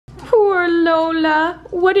Lola,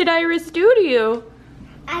 what did Iris do to you?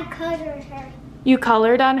 I colored her. You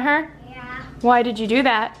colored on her? Yeah. Why did you do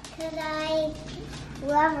that? Because I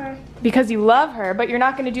love her. Because you love her, but you're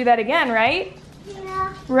not going to do that again, right?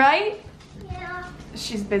 Yeah. Right? Yeah.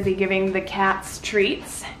 She's busy giving the cats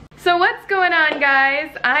treats. So what's going on,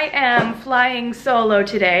 guys? I am flying solo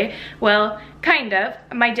today. Well, kind of.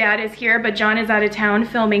 My dad is here, but John is out of town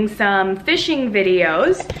filming some fishing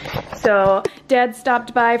videos. So Dad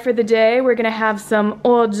stopped by for the day. We're gonna have some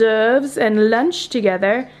hors d'oeuvres and lunch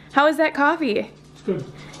together. How is that coffee? It's good.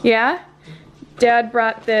 Yeah? Dad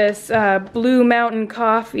brought this Blue Mountain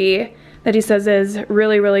coffee that he says is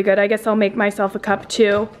really, really good. I guess I'll make myself a cup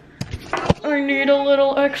too. I need a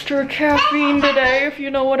little extra caffeine today, if you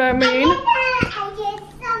know what I mean. I get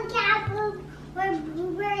some cat food for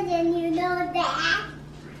Boobers, and you know that.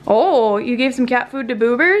 Oh, you gave some cat food to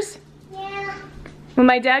Boobers? Yeah. Well,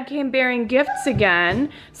 my dad came bearing gifts again,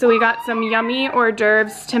 so we got some yummy hors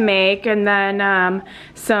d'oeuvres to make, and then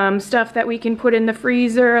some stuff that we can put in the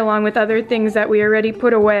freezer, along with other things that we already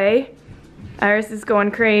put away. Iris is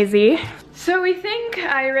going crazy. So we think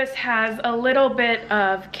Iris has a little bit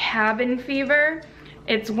of cabin fever.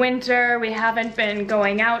 It's winter, we haven't been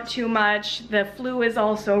going out too much. The flu is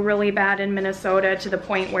also really bad in Minnesota to the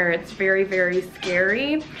point where it's very, very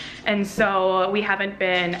scary. And so we haven't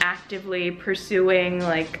been actively pursuing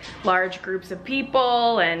like large groups of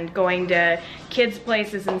people and going to kids'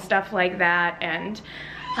 places and stuff like that. And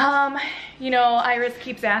you know, Iris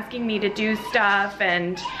keeps asking me to do stuff,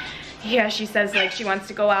 and yeah, she says like she wants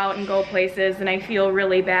to go out and go places, and I feel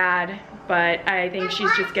really bad, but I think she's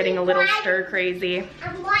just getting a little stir crazy.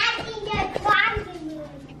 I'm watching the dragon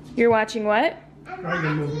movie. You're watching what? I'm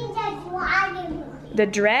watching the dragon movie. The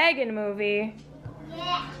dragon movie.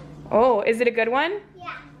 Yeah. Oh, is it a good one?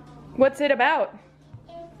 Yeah. What's it about?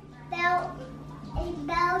 It's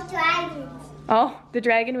about dragons. Oh, the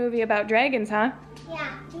dragon movie about dragons, huh? Yeah.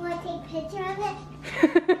 You want to take a picture of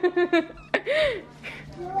it?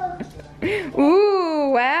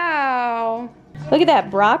 Ooh, wow. Look at that,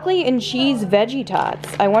 broccoli and cheese veggie tots.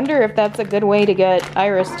 I wonder if that's a good way to get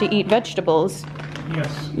Iris to eat vegetables.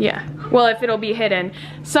 Yes. Yeah, well, if it'll be hidden.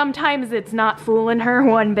 Sometimes it's not fooling her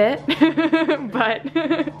one bit, but...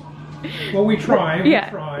 Well, we tried.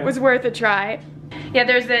 Yeah, it was worth a try. Yeah,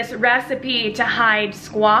 there's this recipe to hide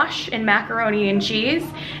squash in macaroni and cheese,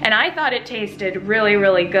 and I thought it tasted really,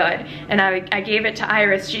 really good. And I gave it to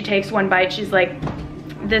Iris. She takes one bite, she's like,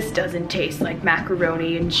 this doesn't taste like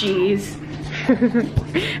macaroni and cheese.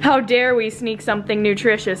 How dare we sneak something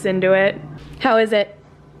nutritious into it? How is it?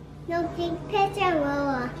 No, take a picture of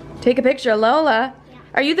Lola. Take a picture of Lola? Yeah.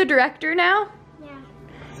 Are you the director now? Yeah.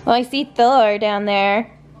 Well, I see Thor down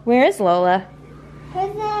there. Where is Lola? Her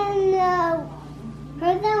in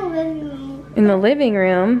the living room. In the living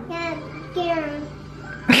room? Yeah, Karen.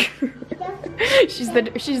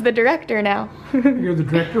 She's the director now. You're the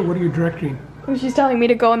director? What are you directing? She's telling me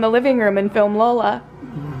to go in the living room and film Lola.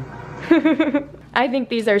 I think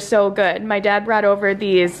these are so good. My dad brought over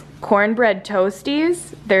these cornbread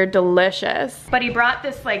toasties. They're delicious. But he brought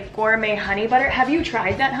this like gourmet honey butter. Have you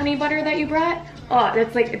tried that honey butter that you brought? Oh,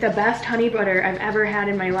 that's like the best honey butter I've ever had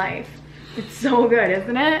in my life. It's so good,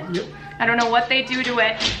 isn't it? Yep. I don't know what they do to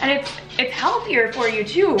it. And it's healthier for you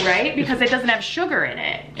too, right? Because it doesn't have sugar in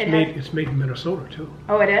it. It's made in Minnesota too.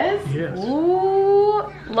 Oh, it is? Yes. Ooh,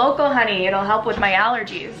 local honey. It'll help with my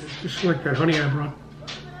allergies. Just like that honey I brought,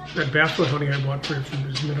 that basswood honey I bought from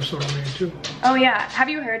is Minnesota made too. Oh yeah, have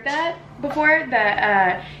you heard that before?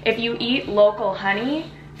 That if you eat local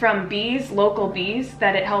honey from bees, local bees,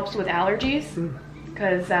 that it helps with allergies?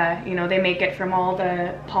 Because you know, they make it from all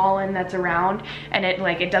the pollen that's around, and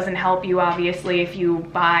it doesn't help you obviously if you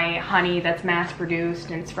buy honey that's mass produced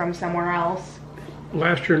and it's from somewhere else.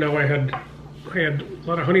 Last year now I had a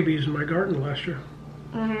lot of honeybees in my garden last year.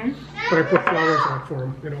 Mm-hmm. But I put flowers out for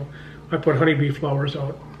them, you know. I put honeybee flowers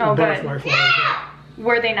out, Oh, butterfly good. flowers out.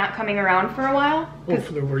 Were they not coming around for a while? Oh,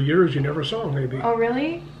 there were years you never saw a honeybee. Oh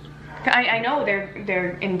really? I know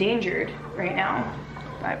they're endangered right now.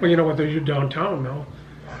 But. Well, you know what they do downtown now?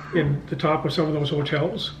 In the top of some of those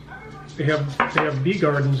hotels, they have bee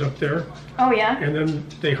gardens up there. Oh yeah? And then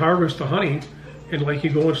they harvest the honey, and like you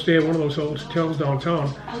go and stay at one of those hotels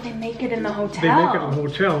downtown. Oh, they make it in the hotel. They make it in the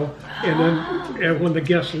hotel, and then when the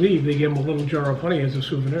guests leave, they give them a little jar of honey as a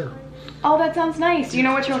souvenir. Oh, that sounds nice. Do you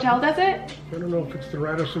know which hotel does it? I don't know if it's the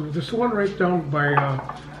Radisson. This is the one right down by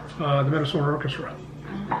the Minnesota Orchestra.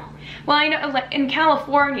 Well, I know in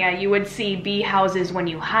California you would see bee houses when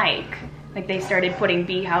you hike. Like they started putting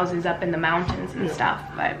bee houses up in the mountains and stuff,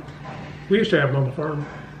 but... We used to have them on the farm.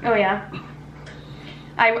 Oh yeah.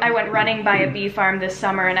 I went running by a bee farm this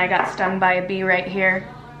summer and I got stung by a bee right here.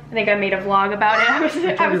 I think I made a vlog about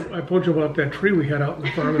it. I told you about that tree we had out in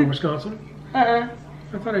the farm in Wisconsin. I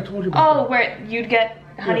thought I told you about that. Oh, where you'd get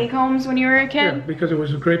honeycombs when you were a kid? Yeah, because it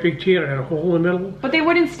was a great big tree and it had a hole in the middle. But they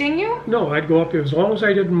wouldn't sting you? No, I'd go up, as long as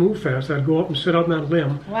I didn't move fast, I'd go up and sit on that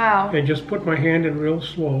limb. Wow. And just put my hand in real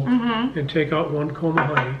slow and take out one comb of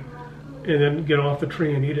honey and then get off the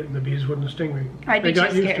tree and eat it and the bees wouldn't sting me. They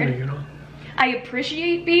got used to scared. me, you know. I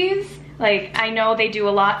appreciate bees. Like, I know they do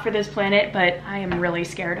a lot for this planet, but I am really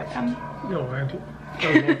scared of them. No,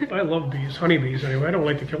 I love bees, honeybees anyway. I don't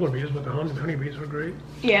like the killer bees, but the honeybees are great.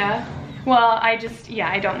 Yeah. Well, I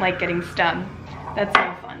don't like getting stung. That's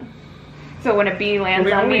no fun. So when a bee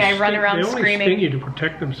lands on me, I run around screaming. They only sting you to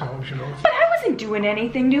protect themselves, you know. But I wasn't doing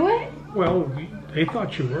anything to it. Well, they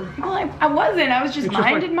thought you were. Well, I wasn't. I was just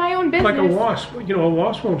minding my own business. Like a wasp. You know, a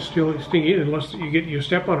wasp won't sting you unless you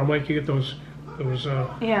step on them, like you get those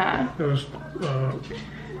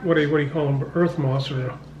what do you call them? Earth moths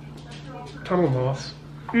or tunnel moths.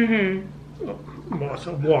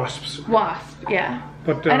 Wasps. Wasp, yeah.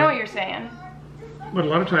 But I know what you're saying. But a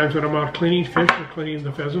lot of times when I'm out cleaning fish or cleaning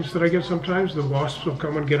the pheasants that I get sometimes, the wasps will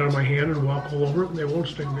come and get on my hand and walk all over it and they won't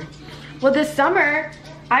sting me. Well, this summer,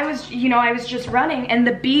 I was just running and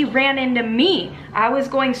the bee ran into me. I was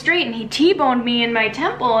going straight and he T-boned me in my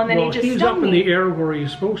temple and then he just stung me. He's up in the air where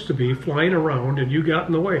he's supposed to be, flying around, and you got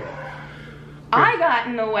in the way. I got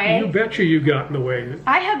in the way. You betcha you got in the way.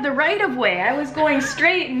 I had the right of way. I was going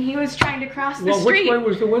straight and he was trying to cross the street. Well, which way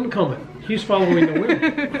was the wind coming? He's following the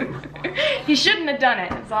wind. He shouldn't have done it,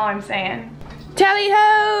 that's all I'm saying.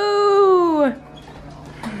 Tally-ho!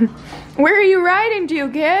 Where are you riding to,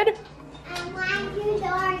 kid? I'm going to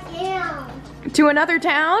our town. To another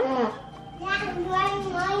town? Yeah, I'm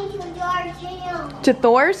going to our town. To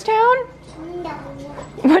Thor's town? No.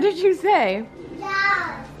 What did you say?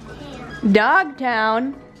 Dogtown.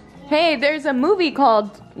 Dogtown? Hey, there's a movie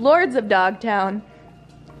called Lords of Dogtown.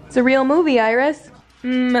 It's a real movie, Iris.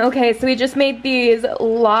 Okay, so we just made these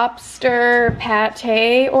lobster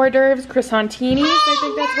pate hors d'oeuvres, croissantinis, I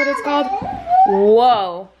think that's what it's called.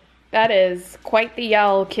 Whoa, that is quite the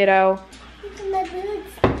yell, kiddo. Look at my boots.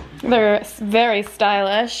 They're very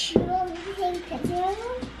stylish. You want me to take a picture of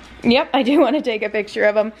them? Yep, I do want to take a picture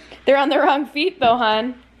of them. They're on the wrong feet though,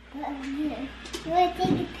 hon. You want to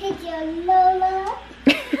take a picture of Lola?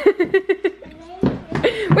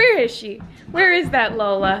 Where is she? Where is that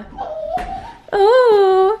Lola?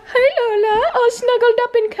 Oh, hi Lola, all snuggled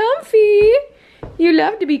up and comfy. You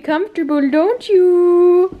love to be comfortable, don't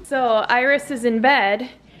you? So Iris is in bed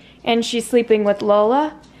and she's sleeping with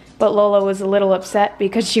Lola, but Lola was a little upset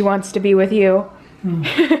because she wants to be with you.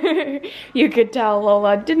 You could tell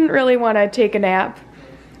Lola didn't really want to take a nap.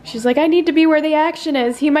 She's like, I need to be where the action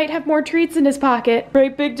is. He might have more treats in his pocket.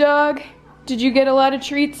 Right, big dog? Did you get a lot of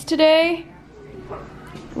treats today?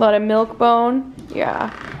 A lot of milk bone?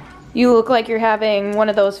 Yeah. You look like you're having one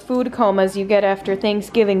of those food comas you get after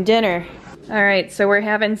Thanksgiving dinner. All right, so we're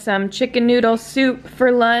having some chicken noodle soup for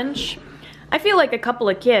lunch. I feel like a couple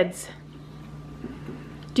of kids.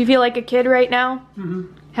 Do you feel like a kid right now?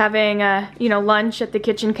 Mm-hmm. Having, lunch at the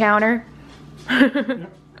kitchen counter? Yeah.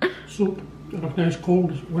 Soup on a nice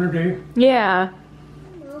cold winter day. Yeah.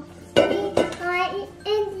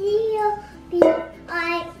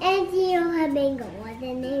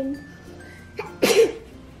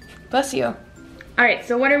 Bless you. Alright,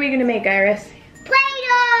 so what are we gonna make, Iris?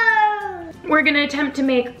 Play-Doh! We're gonna attempt to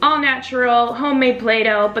make all natural, homemade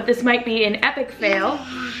Play-Doh, but this might be an epic fail.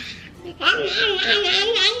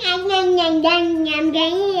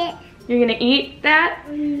 You're gonna eat that?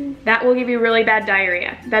 That will give you really bad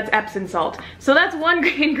diarrhea. That's Epsom salt. So that's one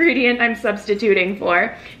ingredient I'm substituting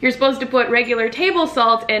for. You're supposed to put regular table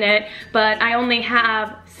salt in it, but I only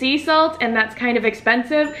have sea salt and that's kind of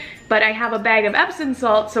expensive, but I have a bag of Epsom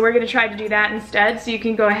salt, so we're gonna try to do that instead, so you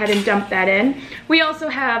can go ahead and dump that in. We also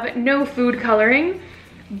have no food coloring,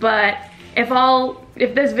 but if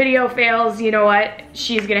this video fails, you know what?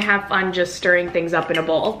 She's gonna have fun just stirring things up in a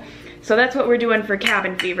bowl. So that's what we're doing for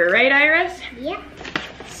cabin fever, right, Iris? Yep.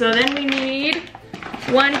 So then we need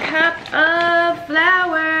 1 cup of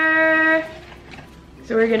flour.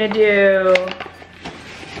 So we're gonna do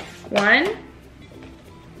 1.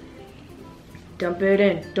 Dump it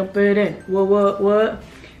in, what?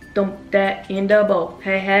 Dump that in the bowl,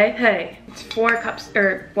 hey. It's 4 cups,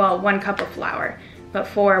 1 cup of flour, but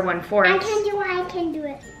 4 1/4. I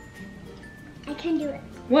can do it.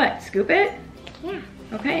 What, scoop it? Yeah.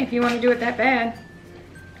 Okay, if you want to do it that bad.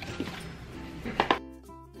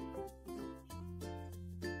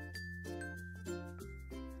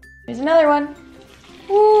 Here's another one.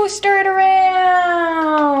 Ooh, stir it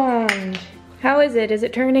around. How is it? Is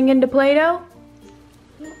it turning into Play-Doh?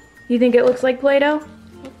 You think it looks like Play-Doh?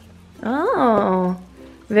 Oh,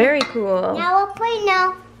 very cool. Now we'll play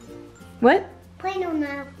now. What? Play-Doh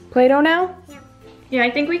now. Play-Doh now? Yeah. Yeah,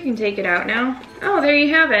 I think we can take it out now. Oh, there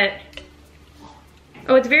you have it.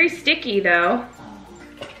 Oh, it's very sticky though.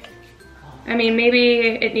 I mean, maybe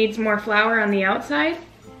it needs more flour on the outside.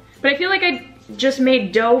 But I feel like I just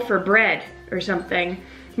made dough for bread or something.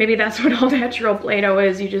 Maybe that's what all natural Play-Doh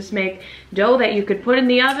is. You just make dough that you could put in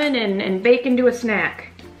the oven and bake into a snack.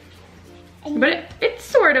 But it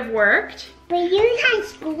sort of worked. But you can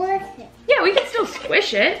squish it. Yeah, we can still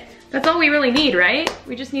squish it. That's all we really need, right?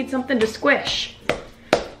 We just need something to squish.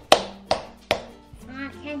 I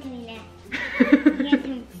can't do that.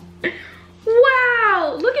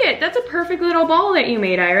 Wow, look at it. That's a perfect little ball that you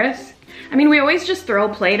made, Iris. I mean, we always just throw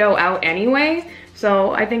Play-Doh out anyway,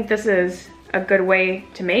 so I think this is a good way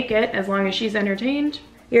to make it as long as she's entertained.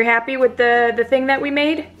 You're happy with the thing that we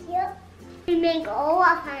made? Yep. We make all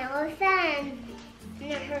of Elsa and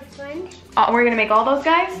her friend. Oh, we're gonna make all those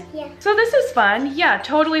guys? Yeah. So this is fun. Yeah,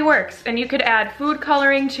 totally works. And you could add food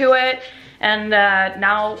coloring to it. And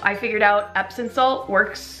now I figured out Epsom salt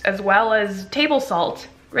works as well as table salt,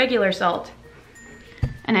 regular salt.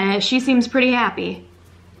 And she seems pretty happy.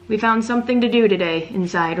 We found something to do today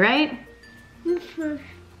inside, right?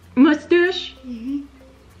 Mustache?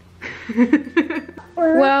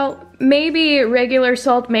 Well, maybe regular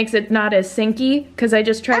salt makes it not as sinky, because I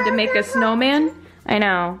just tried to make a snowman. I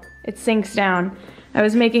know, it sinks down. I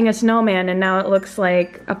was making a snowman and now it looks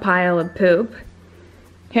like a pile of poop.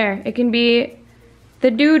 Here, it can be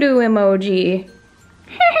the doo-doo emoji.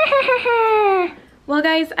 Well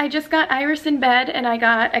guys, I just got Iris in bed and I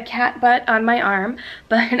got a cat butt on my arm,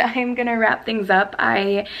 but I'm gonna wrap things up.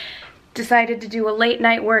 I decided to do a late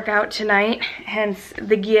night workout tonight, hence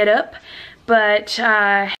the get up. But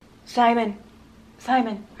Simon,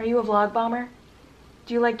 are you a vlog bomber?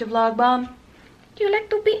 Do you like to vlog bomb? Do you like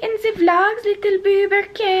to be in the vlogs, little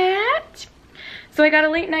boober cat? So I got a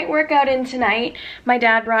late night workout in tonight. My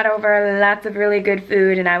dad brought over lots of really good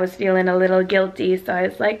food and I was feeling a little guilty, so I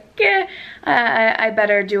was like, I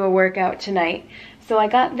better do a workout tonight. So I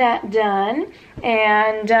got that done,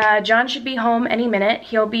 and John should be home any minute.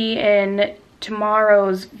 He'll be in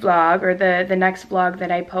tomorrow's vlog, or the next vlog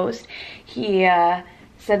that I post. He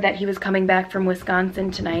said that he was coming back from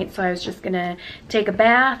Wisconsin tonight, so I was just gonna take a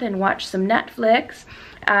bath and watch some Netflix.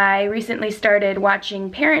 I recently started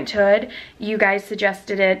watching Parenthood. You guys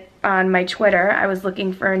suggested it on my Twitter. I was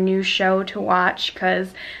looking for a new show to watch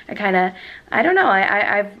because I don't know,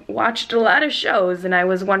 I've watched a lot of shows and I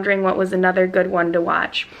was wondering what was another good one to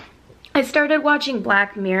watch. I started watching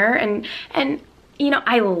Black Mirror and you know,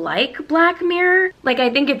 I like Black Mirror. Like,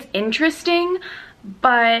 I think it's interesting,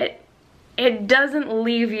 but it doesn't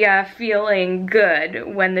leave you feeling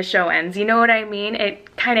good when the show ends. You know what I mean?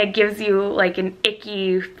 It kind of gives you like an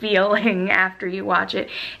icky feeling after you watch it.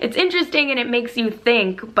 It's interesting and it makes you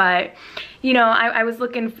think, but you know, I was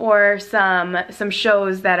looking for some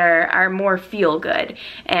shows that are more feel good.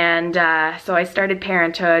 And so I started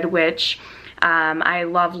Parenthood, which I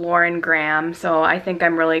love Lauren Graham, so I think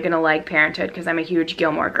I'm really gonna like Parenthood because I'm a huge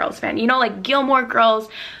Gilmore Girls fan. You know, like Gilmore Girls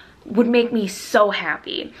would make me so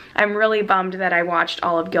happy. I'm really bummed that I watched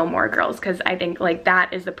all of Gilmore Girls because I think like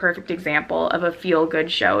that is the perfect example of a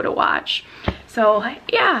feel-good show to watch. So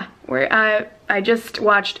yeah, I just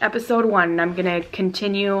watched episode 1 and I'm gonna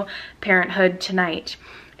continue Parenthood tonight.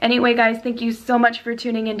 Anyway guys, thank you so much for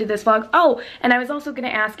tuning into this vlog. Oh, and I was also gonna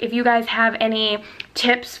ask if you guys have any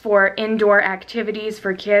tips for indoor activities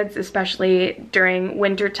for kids, especially during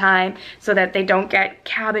winter time, so that they don't get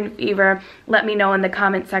cabin fever. Let me know in the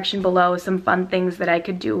comment section below some fun things that I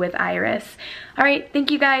could do with Iris. All right, thank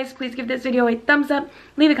you guys. Please give this video a thumbs up,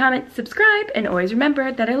 leave a comment, subscribe, and always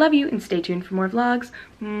remember that I love you and stay tuned for more vlogs.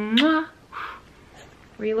 Mwah.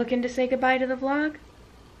 Were you looking to say goodbye to the vlog?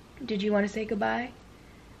 Did you want to say goodbye?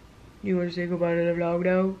 You want to say goodbye to the vlog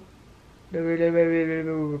now?